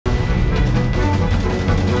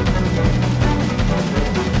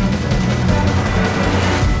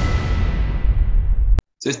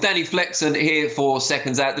So it's Danny Flexen here for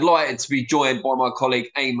Seconds Out. Delighted to be joined by my colleague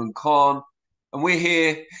Ayman Khan. And we're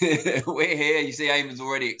here. We're here. You see, Ayman's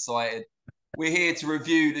already excited. We're here to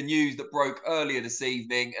review the news that broke earlier this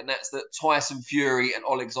evening, and that's that Tyson Fury and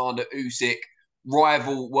Oleksandr Usyk,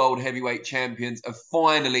 rival world heavyweight champions, have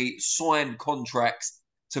finally signed contracts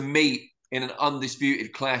to meet in an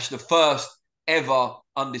undisputed clash, the first ever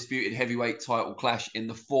undisputed heavyweight title clash in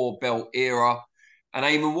the four belt era. And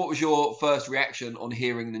Eamon, what was your first reaction on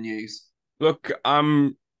hearing the news? Look,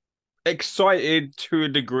 I'm excited to a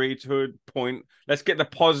degree, to a point. Let's get the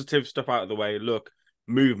positive stuff out of the way. Look,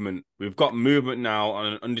 movement. We've got movement now on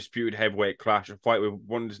an undisputed heavyweight clash, a fight we've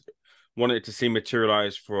wanted to see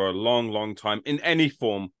materialize for a long, long time in any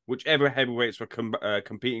form, whichever heavyweights were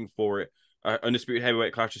competing for it. Undisputed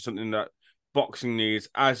heavyweight clash is something that boxing needs,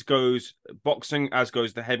 as goes boxing, as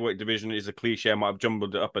goes the heavyweight division. Is a cliche. I might have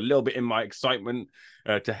jumbled it up a little bit in my excitement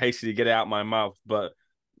to hastily get it out of my mouth, but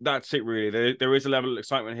that's it really. There is a level of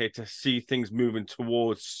excitement here to see things moving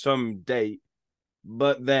towards some date,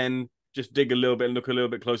 but then just dig a little bit and look a little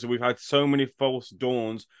bit closer. We've had so many false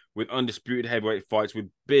dawns with undisputed heavyweight fights, with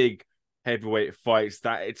big heavyweight fights,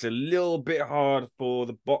 that it's a little bit hard for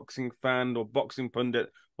the boxing fan or boxing pundit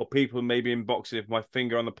or people maybe in boxing, if my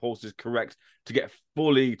finger on the pulse is correct, to get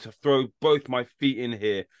fully, to throw both my feet in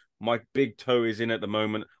here. My big toe is in at the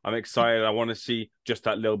moment. I'm excited. I want to see just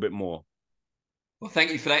that little bit more. Well,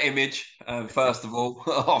 thank you for that image, first of all,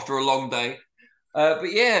 after a long day.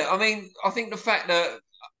 But yeah, I mean, I think the fact that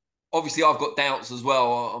obviously I've got doubts as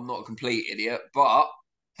well. I'm not a complete idiot, but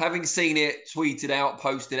having seen it tweeted out,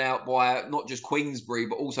 posted out by not just Queensbury,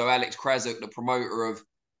 but also Alex Krasuk, the promoter of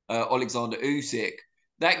Oleksandr Usyk,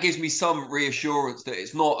 that gives me some reassurance that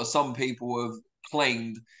it's not, as some people have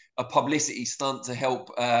claimed, a publicity stunt to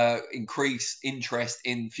help increase interest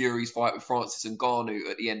in Fury's fight with Francis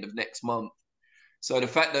Ngannou at the end of next month. So the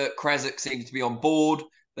fact that Krasuk seems to be on board,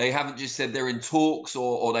 they haven't just said they're in talks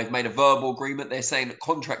or they've made a verbal agreement. They're saying that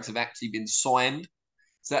contracts have actually been signed.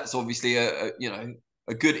 So that's obviously a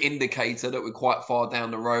good indicator that we're quite far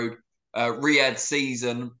down the road. Riyadh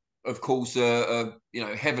season, of course,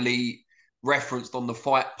 heavily referenced on the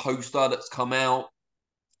fight poster that's come out.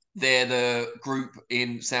 They're the group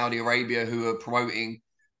in Saudi Arabia who are promoting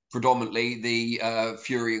predominantly the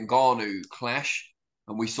Fury and Ngannou clash.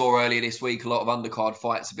 And we saw earlier this week a lot of undercard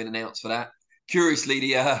fights have been announced for that. Curiously,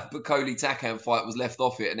 the Bakoli Takan fight was left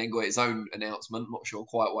off it and then got its own announcement. Not sure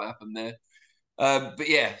quite what happened there. But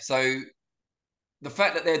yeah, so the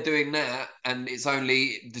fact that they're doing that, and it's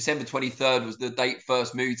only December 23rd was the date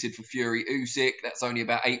first mooted for Fury Usyk. That's only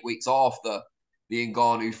about 8 weeks after the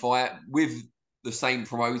Ngannou fight with the same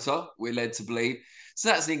promoter, we're led to believe. So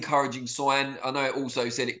that's an encouraging sign. I know it also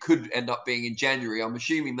said it could end up being in January. I'm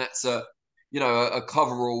assuming that's a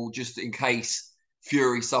coverall just in case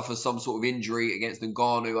Fury suffers some sort of injury against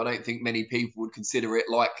Ngannou. I don't think many people would consider it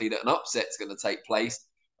likely that an upset's going to take place.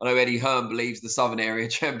 I know Eddie Hearn believes the Southern Area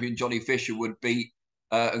champion Johnny Fisher would beat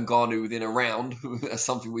Ngannou within a round. That's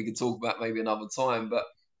something we could talk about maybe another time. But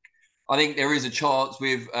I think there is a chance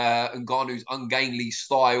with Ngannou's ungainly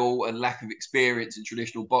style and lack of experience in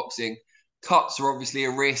traditional boxing. Cuts are obviously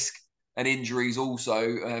a risk, and injuries also,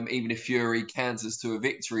 even if Fury canters to a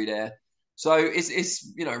victory there. So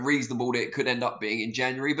it's reasonable that it could end up being in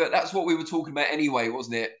January, but that's what we were talking about anyway,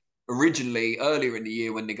 wasn't it? Originally, earlier in the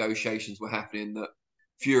year when negotiations were happening, that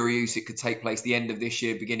Fury Usyk could take place the end of this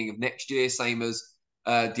year, beginning of next year, same as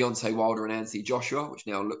Deontay Wilder and Anthony Joshua, which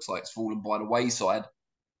now looks like it's fallen by the wayside.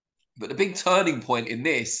 But the big turning point in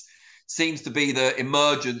this seems to be the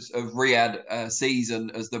emergence of Riyadh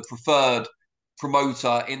season as the preferred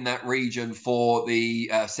promoter in that region for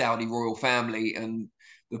the Saudi royal family and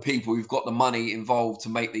the people who've got the money involved to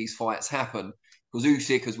make these fights happen. Because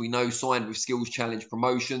Usyk, as we know, signed with Skills Challenge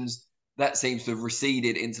Promotions. That seems to have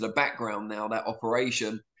receded into the background now, that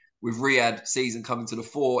operation, with Riyadh season coming to the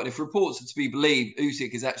fore. And if reports are to be believed,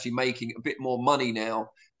 Usyk is actually making a bit more money now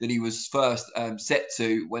than he was first set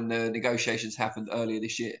to when the negotiations happened earlier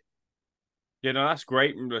this year. Yeah, no, that's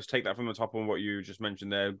great. Let's take that from the top on what you just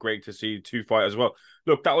mentioned there. Great to see two fighters as well.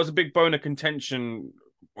 Look, that was a big bone of contention,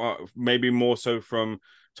 maybe more so from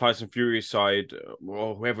Tyson Fury's side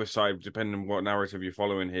or whoever's side, depending on what narrative you're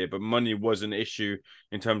following here. But money was an issue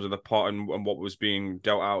in terms of the part and what was being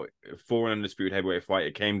dealt out for an undisputed heavyweight fight.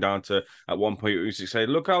 It came down to, at one point, Usyk said,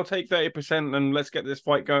 "Look, I'll take 30% and let's get this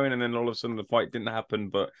fight going." And then all of a sudden, the fight didn't happen.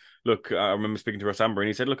 But look, I remember speaking to Ross Amber and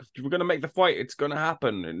he said, "Look, if we're going to make the fight, it's going to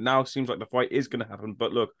happen." It now seems like the fight is going to happen.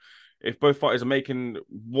 But look, if both fighters are making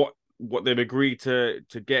what they've agreed to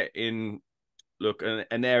get in look,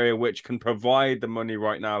 an area which can provide the money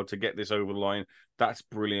right now to get this over the line. That's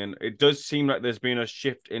brilliant. It does seem like there's been a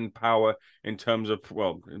shift in power in terms of,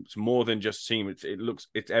 well, it's more than just seem.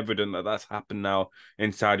 It's evident that that's happened now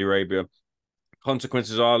in Saudi Arabia.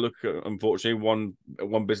 Consequences are, look, unfortunately,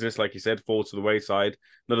 one business, like you said, falls to the wayside.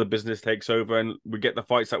 Another business takes over, and we get the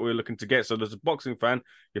fights that we're looking to get. So, as a boxing fan,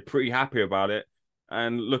 you're pretty happy about it.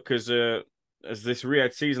 And look, as this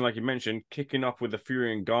Riyadh season, like you mentioned, kicking off with the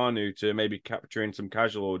Fury and Ngannou to maybe capturing some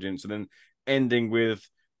casual audience, and then ending with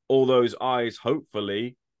all those eyes,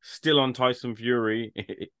 hopefully, still on Tyson Fury,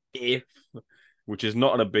 if, which is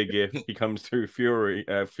not a big if, he comes through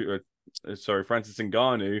Francis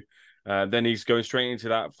Ngannou. Then he's going straight into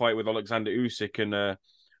that fight with Oleksandr Usyk, and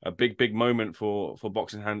a big moment for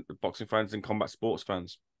boxing fans and combat sports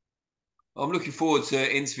fans. I'm looking forward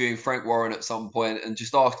to interviewing Frank Warren at some point and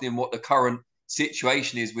just asking him what the current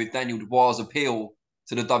situation is with Daniel Dubois' appeal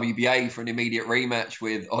to the WBA for an immediate rematch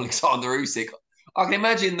with Oleksandr Usyk. I can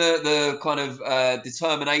imagine the kind of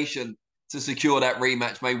determination to secure that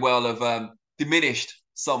rematch may well have diminished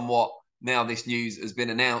somewhat now this news has been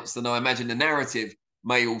announced, and I imagine the narrative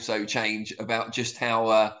may also change about just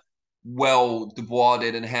how well Dubois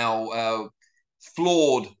did and how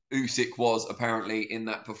flawed Usyk was apparently in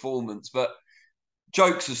that performance. But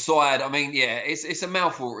jokes aside, I mean, yeah, it's a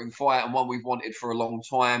mouth-watering fight and one we've wanted for a long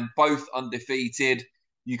time. Both undefeated.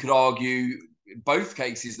 You could argue in both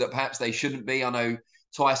cases that perhaps they shouldn't be. I know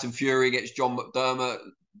Tyson Fury against John McDermott,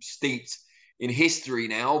 steeped in history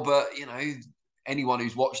now, but you know, anyone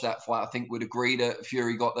who's watched that fight, I think, would agree that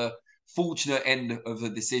Fury got the fortunate end of the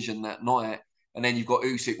decision that night. And then you've got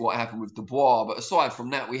Usyk, what happened with Dubois. But aside from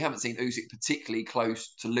that, we haven't seen Usyk particularly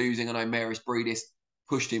close to losing. I know Maris Bridis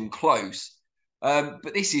pushed him close.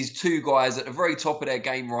 But this is two guys at the very top of their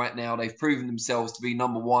game right now. They've proven themselves to be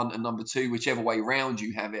number one and number two, whichever way round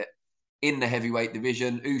you have it, in the heavyweight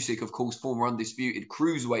division. Usyk, of course, former undisputed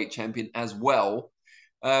cruiserweight champion as well.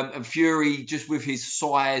 And Fury, just with his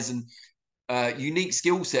size and unique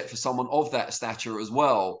skill set for someone of that stature as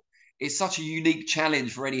well. It's such a unique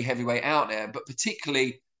challenge for any heavyweight out there, but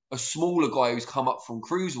particularly a smaller guy who's come up from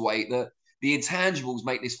cruiserweight, that the intangibles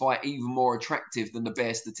make this fight even more attractive than the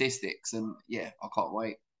bare statistics. And yeah, I can't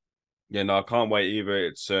wait. Yeah, no, I can't wait either.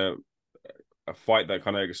 It's a fight that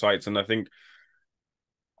kind of excites, and I think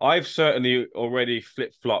I've certainly already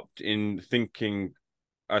flip-flopped in thinking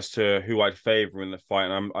as to who I'd favor in the fight,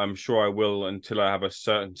 and I'm sure I will until I have a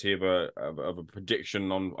certainty of a prediction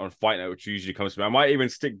on fight night, which usually comes to me. I might even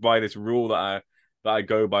stick by this rule that I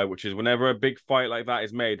go by, which is whenever a big fight like that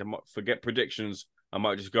is made, I might forget predictions. I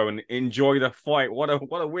might just go and enjoy the fight. What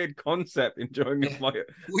a weird concept, enjoying a fight.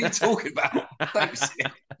 What are you talking about? Thanks.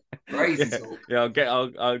 Crazy talk. Yeah,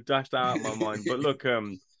 I'll dash that out of my mind. But look,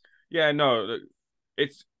 yeah, no,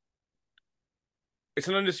 it's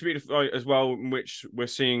an undisputed fight as well, in which we're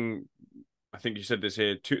seeing, I think you said this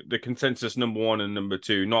here, the consensus number one and number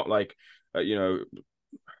two, not like, Deontay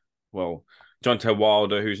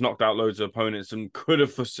Wilder, who's knocked out loads of opponents and could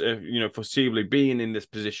have, foreseeably been in this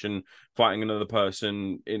position fighting another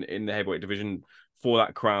person in the heavyweight division for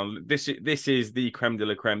that crown. This is the creme de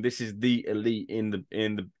la creme. This is the elite in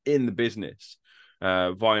the business,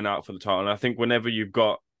 vying out for the title. And I think whenever you've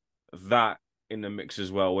got that in the mix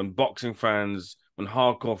as well, when boxing fans, when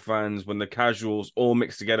hardcore fans, when the casuals all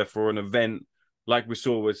mix together for an event like we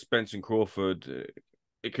saw with Spence and Crawford,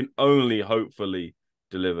 it can only hopefully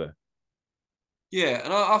deliver. Yeah,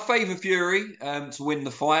 and I favour Fury to win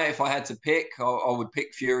the fight. If I had to pick, I would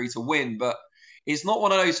pick Fury to win. But it's not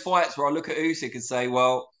one of those fights where I look at Usyk and say,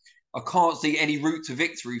 well, I can't see any route to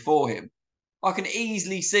victory for him. I can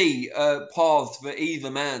easily see paths for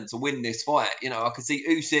either man to win this fight. You know, I can see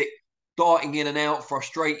Usyk darting in and out,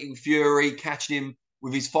 frustrating Fury, catching him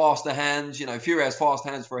with his faster hands. You know, Fury has fast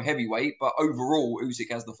hands for a heavyweight, but overall,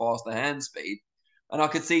 Usyk has the faster hand speed. And I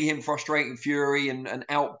could see him frustrating Fury and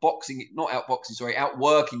outworking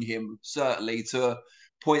him, certainly, to a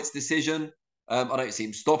points decision. I don't see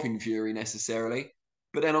him stopping Fury necessarily.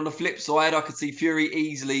 But then on the flip side, I could see Fury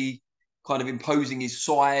easily kind of imposing his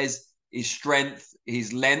size, his strength,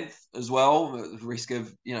 his length as well, at the risk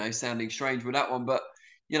of, sounding strange with that one. But,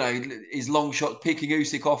 his long shots, picking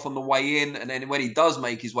Usyk off on the way in. And then when he does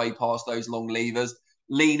make his way past those long levers,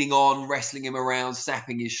 leaning on, wrestling him around,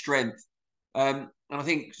 sapping his strength. And I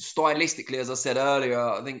think stylistically, as I said earlier,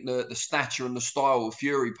 I think the stature and the style of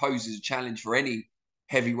Fury poses a challenge for any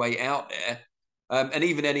heavyweight out there. And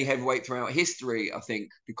even any heavyweight throughout history, I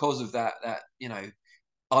think, because of that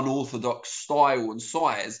unorthodox style and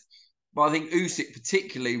size. But I think Usyk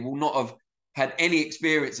particularly will not have had any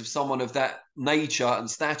experience of someone of that nature and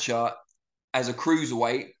stature as a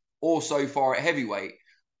cruiserweight, or so far at heavyweight.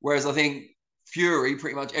 Whereas I think Fury,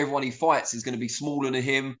 pretty much everyone he fights is going to be smaller than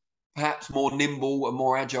him, perhaps more nimble and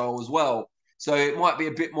more agile as well. So it might be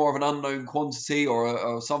a bit more of an unknown quantity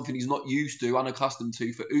or something he's not used to, unaccustomed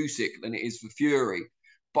to for Usyk than it is for Fury.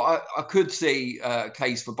 But I could see a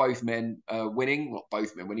case for both men winning, not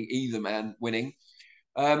both men winning, either man winning,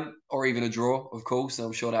 or even a draw, of course.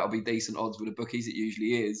 I'm sure that'll be decent odds with the bookies. It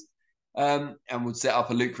usually is. And would set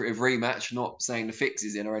up a lucrative rematch. Not saying the fix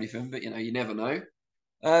is in or anything, but you never know.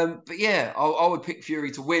 But yeah, I would pick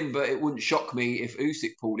Fury to win, but it wouldn't shock me if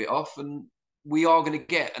Usyk pulled it off. And we are going to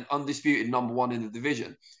get an undisputed number one in the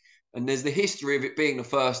division. And there's the history of it being the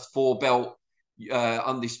first four-belt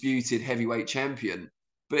undisputed heavyweight champion.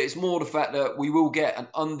 But it's more the fact that we will get an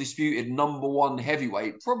undisputed number one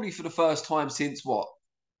heavyweight, probably for the first time since what?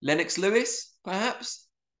 Lennox Lewis, perhaps?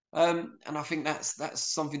 And I think that's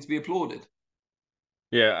something to be applauded.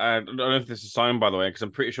 Yeah, I don't know if this is a sign, by the way, because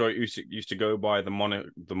I'm pretty sure Usyk used to go by the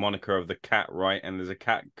moniker of the cat, right? And there's a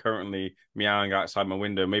cat currently meowing outside my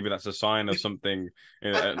window. Maybe that's a sign of something,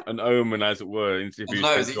 an omen, as it were. I don't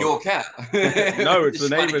know, is it your cat? No, it's the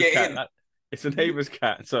neighbor's cat. It's the neighbor's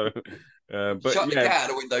cat. So, but shut yeah, the cat out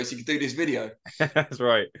the window so you can do this video. that's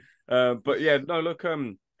right. But yeah, no, look,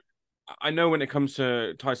 I know when it comes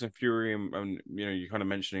to Tyson Fury and you're kind of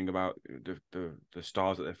mentioning about the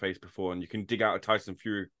stars that they faced before, and you can dig out a Tyson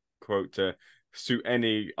Fury quote to suit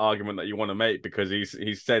any argument that you want to make because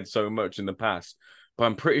he's said so much in the past. But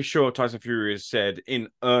I'm pretty sure Tyson Fury has said in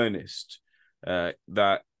earnest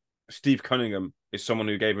that Steve Cunningham is someone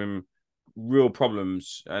who gave him real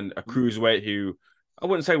problems, and a cruiserweight who I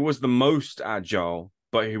wouldn't say was the most agile,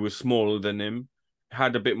 but he was smaller than him,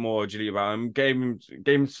 had a bit more agility about him, gave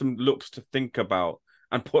him some looks to think about,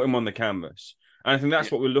 and put him on the canvas. And I think that's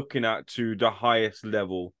what we're looking at to the highest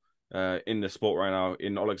level in the sport right now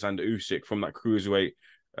in Oleksandr Usyk, from that cruiserweight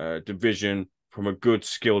division, from a good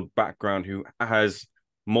skilled background, who has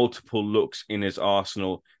multiple looks in his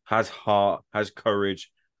arsenal, has heart, has courage,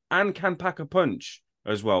 and can pack a punch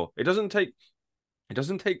as well. It doesn't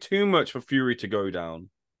take too much for Fury to go down.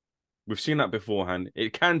 We've seen that beforehand.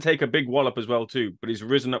 It can take a big wallop as well too, but he's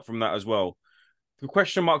risen up from that as well. The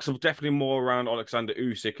question marks are definitely more around Oleksandr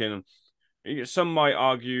Usyk, and some might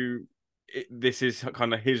argue this is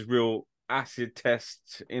kind of his real acid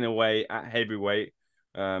test in a way at heavyweight.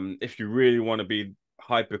 If you really want to be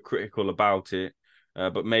hypercritical about it,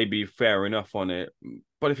 but maybe fair enough on it.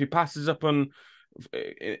 But if he passes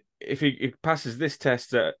passes this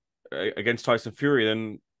test against Tyson Fury,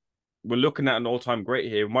 then we're looking at an all-time great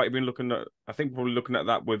here. We might have been looking at, I think, probably looking at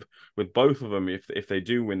that with both of them if they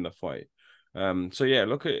do win the fight. So yeah,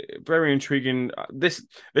 look, at very intriguing. This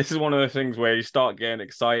is one of the things where you start getting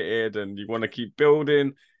excited and you want to keep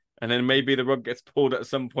building, and then maybe the rug gets pulled at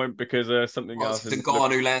some point because something else. The guy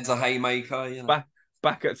who lands a haymaker,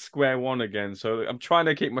 back at square one again. So I'm trying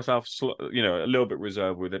to keep myself, a little bit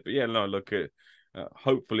reserved with it. But yeah, no, look at.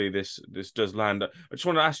 Hopefully this does land. I just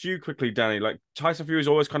want to ask you quickly, Danny. Like, Tyson Fury's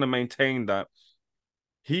always kind of maintained that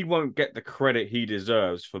he won't get the credit he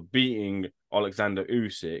deserves for beating Oleksandr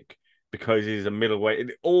Usyk because he's a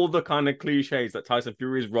middleweight. All the kind of cliches that Tyson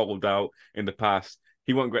Fury's rolled out in the past,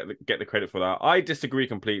 he won't get the credit for that. I disagree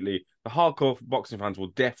completely. The hardcore boxing fans will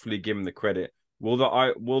definitely give him the credit. Will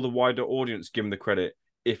the wider audience give him the credit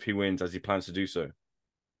if he wins, as he plans to do so?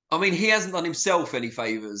 I mean, he hasn't done himself any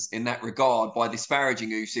favours in that regard by disparaging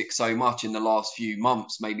Usyk so much in the last few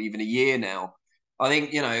months, maybe even a year now. I think,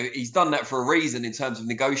 he's done that for a reason in terms of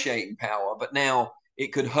negotiating power, but now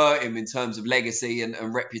it could hurt him in terms of legacy and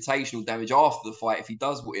reputational damage after the fight if he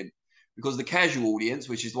does win. Because the casual audience,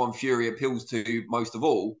 which is the one Fury appeals to most of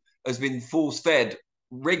all, has been force-fed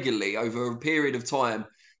regularly over a period of time.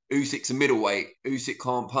 Usyk's a middleweight. Usyk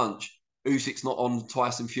can't punch. Usyk's not on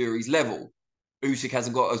Tyson Fury's level. Usyk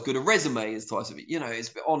hasn't got as good a resume as Tyson.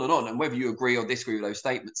 It's on and on. And whether you agree or disagree with those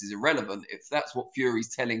statements is irrelevant. If that's what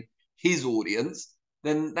Fury's telling his audience,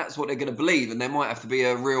 then that's what they're going to believe. And there might have to be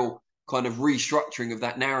a real kind of restructuring of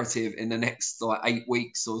that narrative in the next 8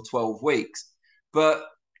 weeks or 12 weeks. But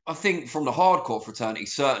I think from the hardcore fraternity,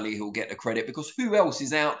 certainly he'll get the credit, because who else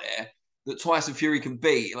is out there that Tyson Fury can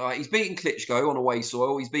beat? Like, he's beaten Klitschko on away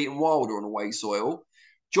soil. He's beaten Wilder on away soil.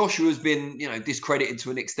 Joshua's been, discredited to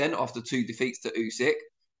an extent after 2 defeats to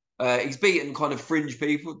Usyk. He's beaten kind of fringe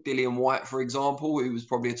people, Dillian White, for example, who was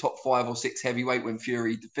probably a top 5 or 6 heavyweight when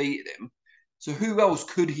Fury defeated him. So who else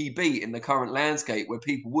could he beat in the current landscape where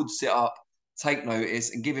people would sit up, take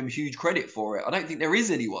notice, and give him huge credit for it? I don't think there is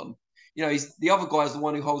anyone. The other guy's the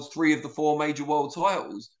one who holds 3 of the 4 major world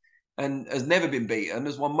titles and has never been beaten,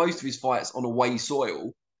 has won most of his fights on away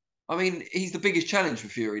soil. I mean, he's the biggest challenge for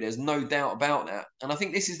Fury. There's no doubt about that. And I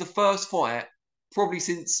think this is the first fight, probably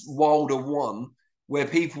since Wilder won, where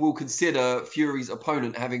people will consider Fury's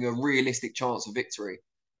opponent having a realistic chance of victory.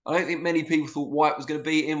 I don't think many people thought White was going to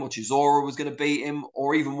beat him, or Chisora was going to beat him,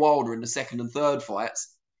 or even Wilder in the second and third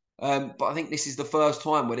fights. But I think this is the first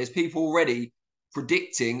time where there's people already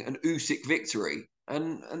predicting an Usyk victory,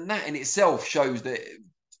 and that in itself shows that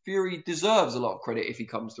Fury deserves a lot of credit if he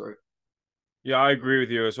comes through. Yeah, I agree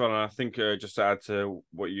with you as well. And I think just to add to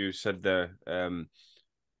what you said there,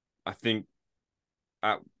 I think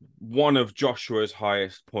at one of Joshua's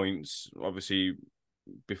highest points, obviously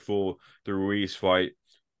before the Ruiz fight,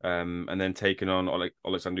 and then taking on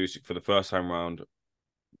Oleksandr Usyk for the first time round,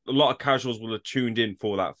 a lot of casuals will have tuned in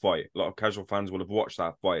for that fight. A lot of casual fans will have watched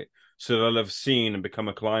that fight. So they'll have seen and become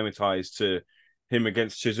acclimatized to him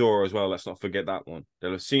against Chisora as well. Let's not forget that one.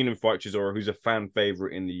 They'll have seen him fight Chisora, who's a fan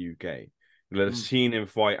favorite in the UK. They'll have seen him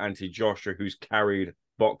fight Anthony Joshua, who's carried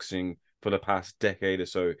boxing for the past decade or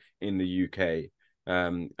so in the UK.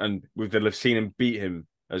 And they'll have seen him beat him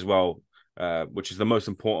as well, which is the most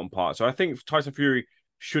important part. So I think Tyson Fury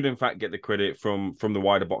should in fact get the credit from the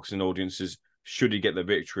wider boxing audiences should he get the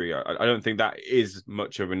victory. I don't think that is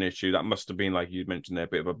much of an issue. That must have been, like you mentioned there, a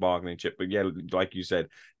bit of a bargaining chip. But yeah, like you said,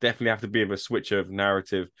 definitely have to be of a switch of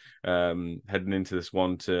narrative heading into this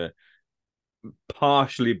one to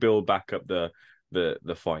partially build back up the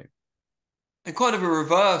fight. And kind of a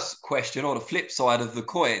reverse question, or the flip side of the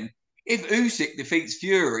coin, if Usyk defeats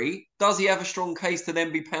Fury, does he have a strong case to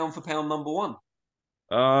then be pound for pound number one?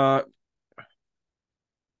 Uh,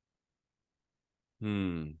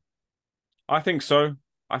 hmm. I think so.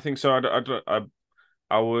 I think so.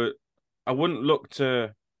 I would. I wouldn't look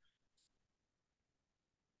to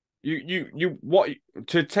what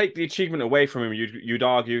to take the achievement away from him. You'd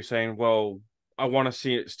argue saying, well, I want to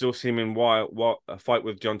see it still see him in what a fight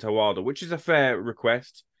with Deontay Wilder, which is a fair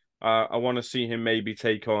request. I want to see him maybe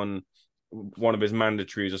take on one of his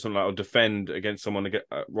mandatories or something like, or defend against someone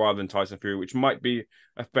rather than Tyson Fury, which might be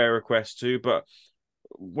a fair request too. But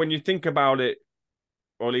when you think about it,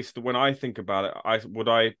 or at least when I think about it, would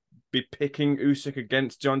I be picking Usyk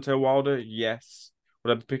against Deontay Wilder? Yes.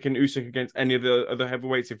 Would I be picking Usyk against any of the other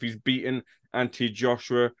heavyweights if he's beaten Anthony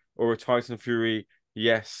Joshua or a Tyson Fury?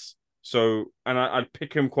 Yes. So, and I'd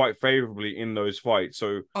pick him quite favorably in those fights.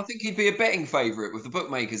 So I think he'd be a betting favourite with the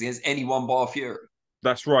bookmakers against anyone bar Fury.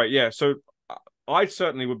 that's right. Yeah. So I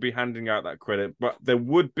certainly would be handing out that credit, but there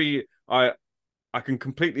would be I can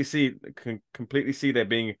completely see there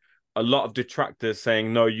being a lot of detractors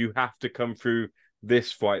saying, no, you have to come through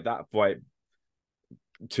this fight, that fight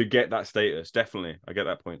to get that status. Definitely. I get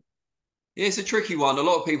that point. Yeah, it's a tricky one. A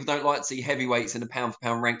lot of people don't like to see heavyweights in the pound for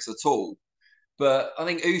pound ranks at all. But I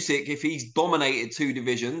think Usyk, if he's dominated two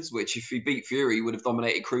divisions, which if he beat Fury, he would have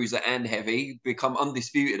dominated cruiser and heavy, become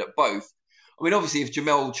undisputed at both. I mean, obviously, if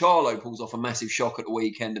Jamel Charlo pulls off a massive shock at the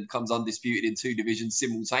weekend and becomes undisputed in two divisions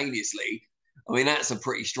simultaneously, I mean, that's a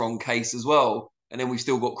pretty strong case as well. And then we've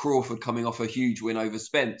still got Crawford coming off a huge win over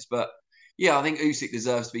Spence. But yeah, I think Usyk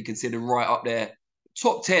deserves to be considered right up there,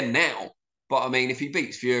 top 10 now. But I mean, if he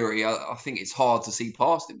beats Fury, I think it's hard to see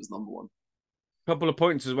past him as number one. Couple of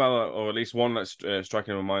points as well, or at least one that's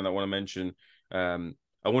striking in my mind that I want to mention.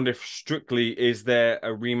 I wonder if strictly is there a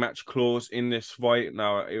rematch clause in this fight?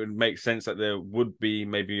 Now it would make sense that there would be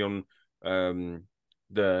maybe on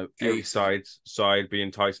the Fury A side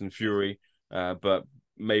being Tyson Fury, but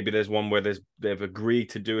maybe there's one where they've agreed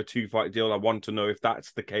to do a 2-fight deal. I want to know if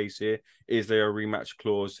that's the case here. Is there a rematch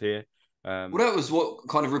clause here? Well, that was what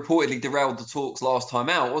kind of reportedly derailed the talks last time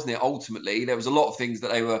out, wasn't it? Ultimately, there was a lot of things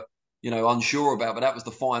that they were, unsure about, but that was the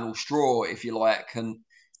final straw, if you like. And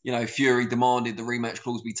Fury demanded the rematch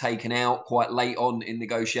clause be taken out quite late on in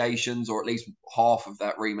negotiations, or at least half of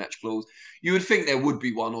that rematch clause. You would think there would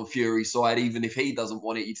be one on Fury's side, even if he doesn't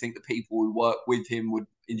want it. You'd think the people who work with him would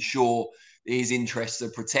ensure his interests are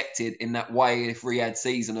protected in that way. If Riyadh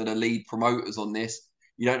Season are the lead promoters on this,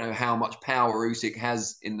 you don't know how much power Usyk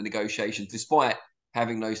has in the negotiations, despite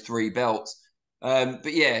having those three belts.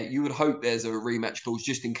 But yeah, you would hope there's a rematch clause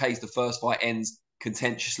just in case the first fight ends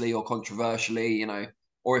contentiously or controversially,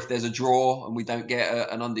 or if there's a draw and we don't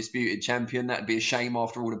get an undisputed champion. That'd be a shame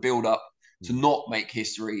after all the build up to not make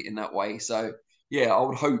history in that way. So yeah, I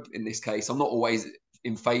would hope in this case, I'm not always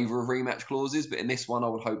in favour of rematch clauses, but in this one, I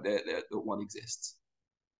would hope that one exists.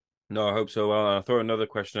 No, I hope so. Well, I'll throw another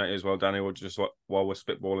question at you as well, Danny. Just while we're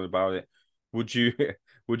spitballing about it, would you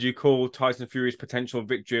would you call Tyson Fury's potential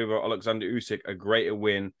victory over Alexander Usyk a greater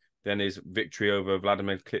win than his victory over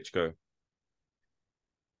Vladimir Klitschko?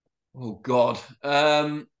 Oh God,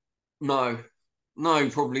 no,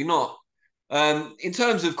 probably not. In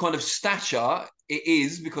terms of kind of stature, it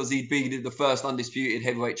is because he'd been the first undisputed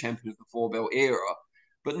heavyweight champion of the four belt era.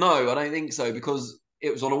 But no, I don't think so because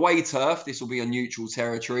it was on away turf. This will be on neutral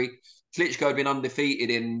territory. Klitschko had been undefeated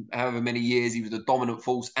in however many years. He was a dominant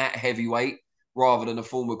force at heavyweight rather than a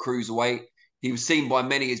former cruiserweight. He was seen by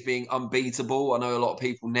many as being unbeatable. I know a lot of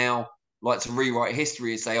people now like to rewrite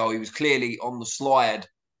history and say, oh, he was clearly on the slide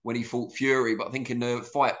when he fought Fury. But I think in the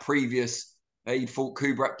fight previous, he'd fought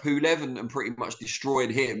Kubrat Pulev and pretty much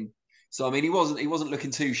destroyed him. So I mean, he wasn't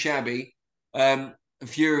looking too shabby.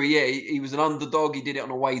 Fury, yeah, he was an underdog. He did it on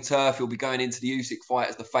away turf. He'll be going into the Usyk fight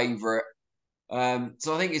as the favourite.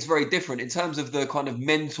 So I think it's very different in terms of the kind of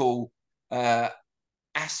mental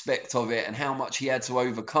aspect of it and how much he had to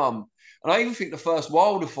overcome. And I even think the first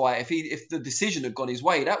Wilder fight, if the decision had gone his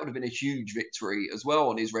way, that would have been a huge victory as well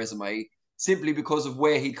on his resume, simply because of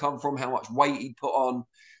where he'd come from, how much weight he'd put on,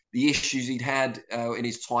 the issues he'd had in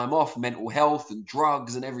his time off, mental health and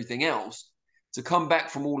drugs and everything else. To come back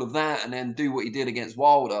from all of that and then do what he did against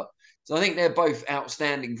Wilder. So I think they're both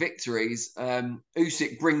outstanding victories.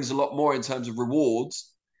 Usyk brings a lot more in terms of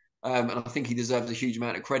rewards. And I think he deserves a huge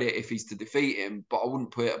amount of credit if he's to defeat him, but I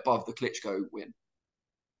wouldn't put it above the Klitschko win.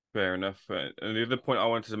 Fair enough. And the other point I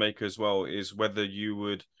wanted to make as well is whether you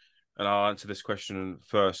would, and I'll answer this question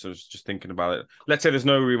first. I was just thinking about it. Let's say there's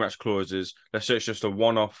no rematch clauses. Let's say it's just a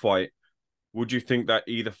one-off fight. Would you think that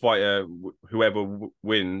either fighter, whoever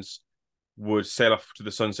wins, would sail off to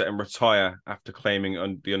the sunset and retire after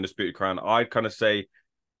claiming the undisputed crown? I'd kind of say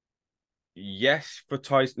yes for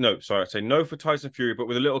Tyson. No, sorry, I'd say no for Tyson Fury, but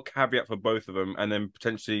with a little caveat for both of them, and then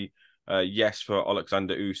potentially yes for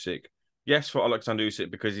Oleksandr Usyk. Yes for Oleksandr Usyk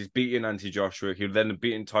because he's beaten Joshua. He'll then have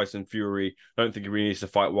beaten Tyson Fury. I don't think he really needs to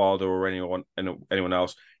fight Wilder or anyone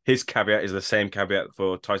else. His caveat is the same caveat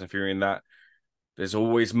for Tyson Fury in that there's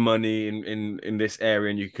always money in this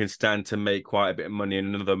area, and you can stand to make quite a bit of money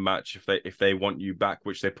in another match if they want you back,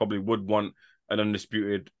 which they probably would want an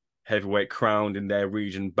undisputed heavyweight crowned in their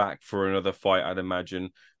region back for another fight, I'd imagine.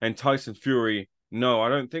 And Tyson Fury, no, I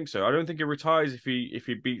don't think so. I don't think he retires if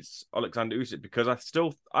he beats Oleksandr Usyk because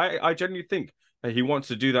I genuinely think that he wants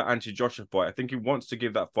to do that anti-Joshua fight. I think he wants to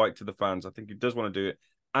give that fight to the fans. I think he does want to do it,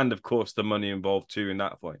 and of course the money involved too in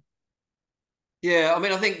that fight. Yeah, I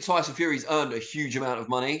mean, I think Tyson Fury's earned a huge amount of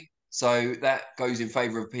money, so that goes in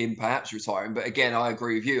favour of him perhaps retiring. But again, I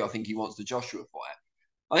agree with you. I think he wants the Joshua fight.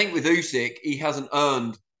 I think with Usyk, he hasn't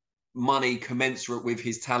earned money commensurate with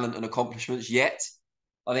his talent and accomplishments yet.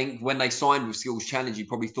 I think when they signed with Skills Challenge, he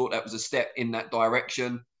probably thought that was a step in that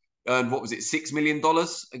direction. Earned, what was it, $6 million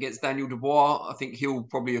against Daniel Dubois. I think he'll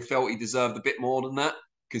probably have felt he deserved a bit more than that,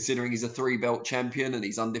 considering he's a three-belt champion and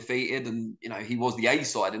he's undefeated. And, you know, he was the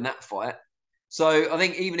A-side in that fight. So I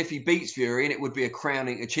think even if he beats Fury, and it would be a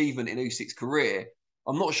crowning achievement in Usyk's career,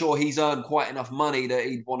 I'm not sure he's earned quite enough money that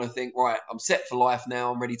he'd want to think, right, I'm set for life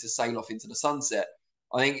now. I'm ready to sail off into the sunset.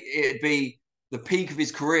 I think it'd be the peak of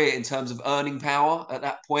his career in terms of earning power at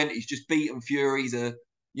that point. He's just beaten Fury. He's a,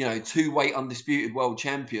 two-weight undisputed world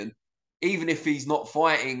champion. Even if he's not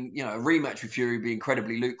fighting, a rematch with Fury would be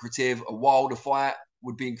incredibly lucrative. A Wilder fight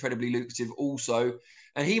would be incredibly lucrative also.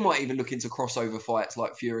 And he might even look into crossover fights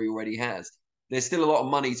like Fury already has. There's still a lot of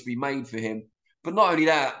money to be made for him. But not only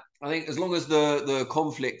that, I think as long as the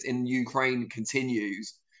conflict in Ukraine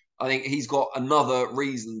continues, I think he's got another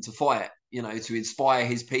reason to fight, to inspire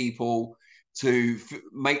his people, to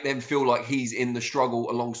make them feel like he's in the struggle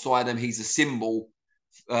alongside them. He's a symbol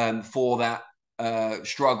for that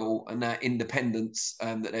struggle and that independence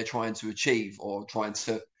that they're trying to achieve or trying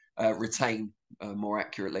to retain more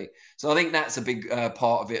accurately. So I think that's a big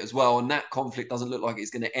part of it as well. And that conflict doesn't look like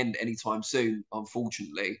it's going to end anytime soon,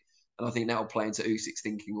 unfortunately. And I think that will play into Usyk's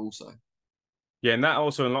thinking also. Yeah, and that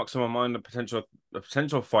also unlocks in my mind a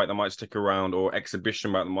potential fight that might stick around or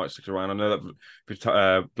exhibition fight that might stick around. I know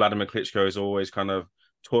that Vladimir Klitschko is always kind of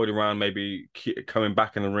toyed around, maybe coming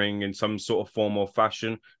back in the ring in some sort of form or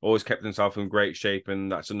fashion. Always kept himself in great shape,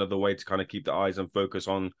 and that's another way to kind of keep the eyes and focus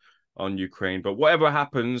on Ukraine. But whatever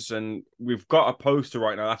happens, and we've got a poster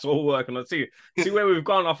right now. That's all working. Let's see where we've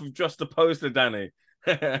gone off of just a poster, Danny.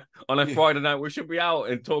 On a Friday night, we should be out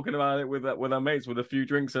and talking about it with our mates with a few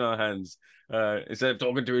drinks in our hands instead of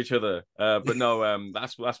talking to each other. But no,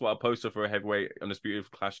 that's what a poster for a heavyweight undisputed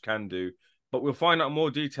clash can do. But we'll find out more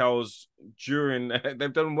details during.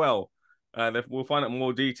 They've done well. We'll find out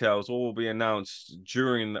more details. All will be announced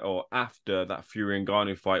during or after that Fury and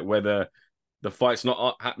Ngannou fight, whether the fight's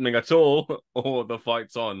not happening at all or the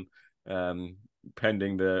fight's on,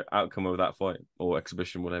 pending the outcome of that fight or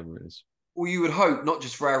exhibition, whatever it is. Well, you would hope, not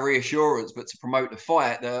just for our reassurance, but to promote the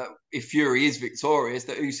fight, that if Fury is victorious,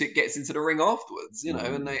 that Usyk gets into the ring afterwards,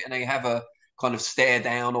 and they have a kind of stare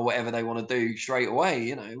down or whatever they want to do straight away.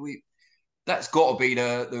 You know, that's got to be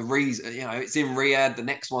the reason. You know, it's in Riyadh. The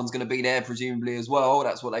next one's going to be there presumably as well.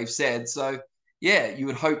 That's what they've said. So yeah, you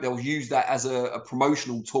would hope they'll use that as a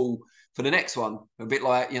promotional tool for the next one. A bit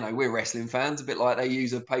like, you know, we're wrestling fans, a bit like they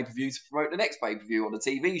use a pay-per-view to promote the next pay-per-view or the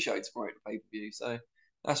TV show to promote the pay-per-view. So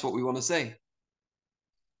that's what we want to see.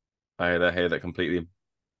 I hear that completely.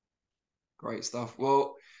 Great stuff.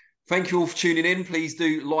 Well, thank you all for tuning in. Please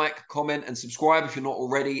do like, comment, and subscribe if you're not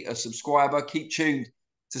already a subscriber. Keep tuned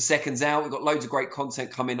to Seconds Out. We've got loads of great content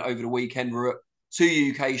coming over the weekend. We're at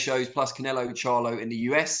 2 UK shows plus Canelo Charlo in the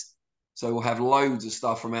US. So we'll have loads of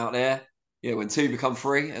stuff from out there. Yeah, when 2 become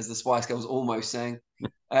 3, as the Spice Girls almost sang.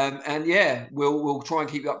 And yeah, we'll try and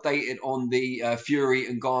keep you updated on the Fury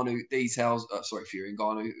and Ngannou details. Sorry, Fury and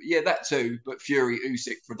Ngannou. Yeah, that too, but Fury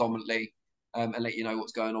Usyk predominantly, and let you know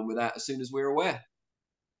what's going on with that as soon as we're aware.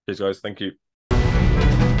 Cheers, guys. Thank you.